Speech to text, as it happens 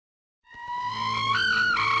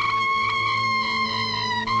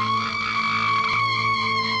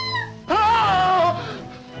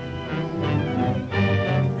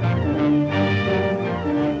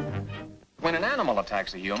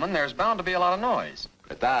lacks a human, there's bound to be a lot of noise.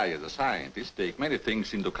 But I, as a scientist, take many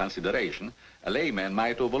things into consideration a layman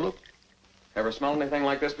might overlook. Ever smelled anything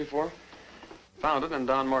like this before? Found it in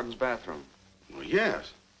Don Morton's bathroom. Well,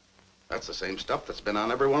 yes. That's the same stuff that's been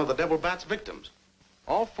on every one of the Devil Bat's victims.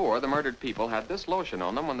 All four of the murdered people had this lotion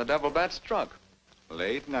on them when the Devil Bat struck.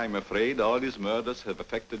 Layton, I'm afraid all these murders have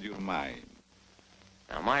affected your mind.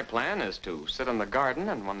 Now, my plan is to sit in the garden,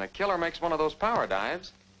 and when the killer makes one of those power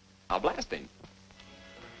dives, I'll blast him.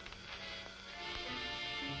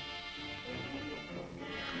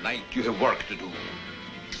 Tonight you have work to do.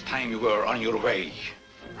 It's time you were on your way.